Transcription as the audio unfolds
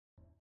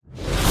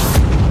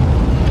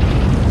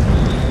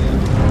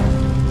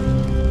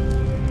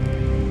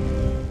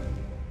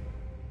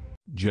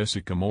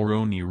Jessica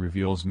Mulroney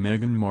reveals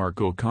Meghan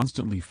Markle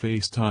constantly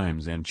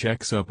FaceTimes and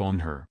checks up on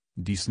her,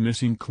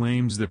 dismissing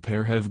claims the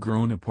pair have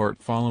grown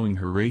apart following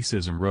her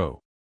racism row.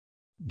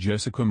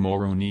 Jessica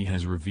Mulroney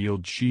has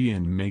revealed she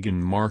and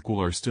Meghan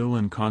Markle are still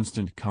in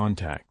constant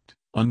contact,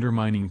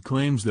 undermining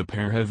claims the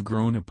pair have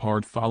grown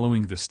apart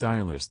following the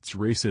stylist's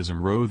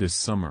racism row this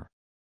summer.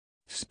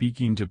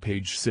 Speaking to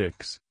Page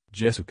Six,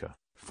 Jessica,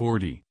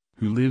 40,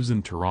 who lives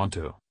in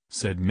Toronto,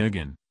 said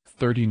Meghan,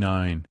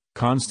 39,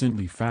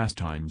 constantly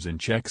FaceTimes and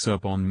checks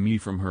up on me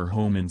from her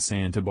home in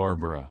Santa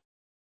Barbara.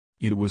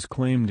 It was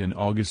claimed in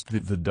August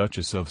that the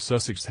Duchess of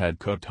Sussex had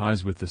cut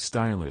ties with the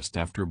stylist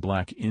after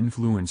Black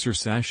influencer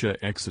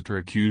Sasha Exeter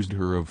accused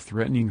her of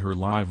threatening her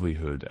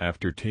livelihood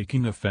after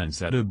taking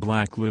offense at a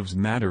Black Lives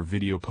Matter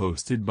video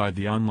posted by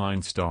the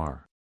online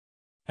star.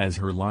 As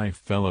her life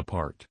fell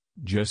apart,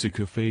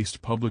 Jessica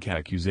faced public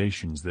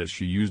accusations that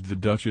she used the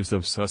Duchess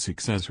of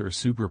Sussex as her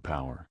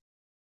superpower.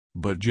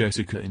 But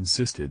Jessica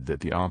insisted that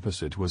the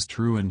opposite was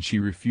true and she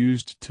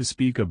refused to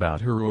speak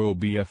about her royal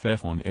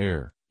BFF on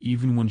air,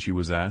 even when she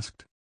was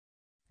asked.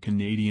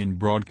 Canadian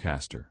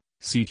broadcaster,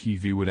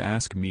 CTV would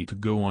ask me to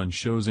go on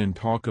shows and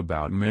talk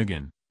about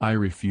Meghan. I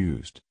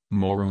refused,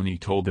 Mulroney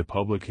told the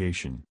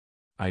publication.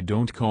 I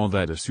don't call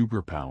that a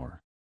superpower.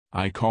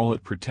 I call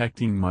it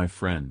protecting my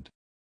friend.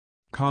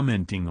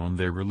 Commenting on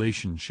their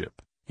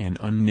relationship, an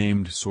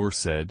unnamed source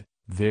said,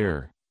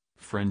 their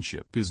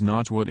friendship is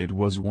not what it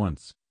was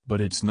once, but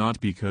it's not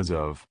because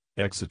of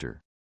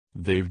Exeter.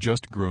 They've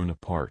just grown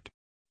apart.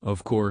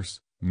 Of course,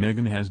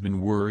 Meghan has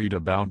been worried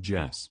about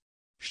Jess.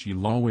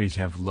 She'll always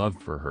have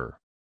love for her.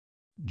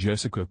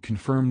 Jessica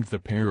confirmed the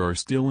pair are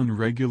still in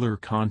regular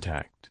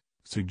contact,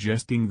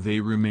 suggesting they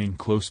remain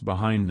close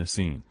behind the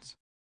scenes.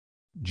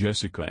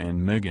 Jessica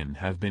and Meghan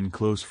have been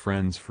close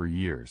friends for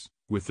years,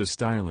 with the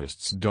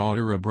stylist's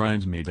daughter a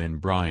bridesmaid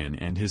and Brian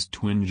and his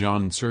twin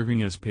John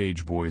serving as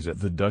page boys at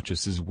the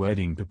Duchess's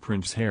wedding to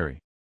Prince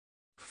Harry.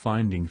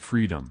 Finding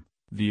Freedom,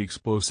 the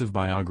explosive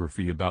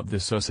biography about the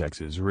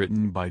Sussexes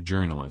written by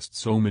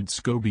journalists Omid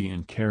Scobie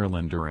and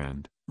Carolyn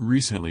Durand,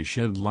 recently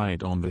shed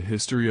light on the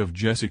history of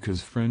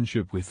Jessica's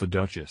friendship with the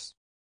Duchess.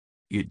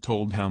 It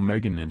told how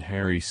Meghan and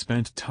Harry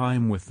spent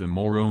time with the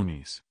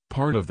Mulroneys,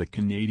 part of the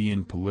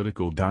Canadian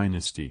political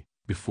dynasty,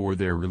 before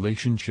their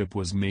relationship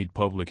was made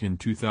public in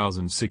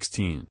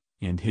 2016,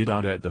 and hid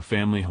out at the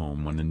family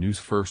home when the news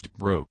first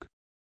broke.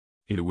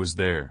 It was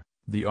there,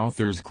 the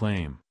authors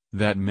claim,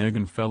 that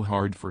Meghan fell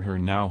hard for her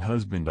now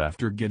husband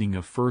after getting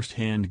a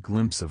first-hand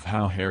glimpse of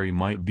how Harry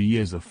might be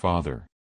as a father.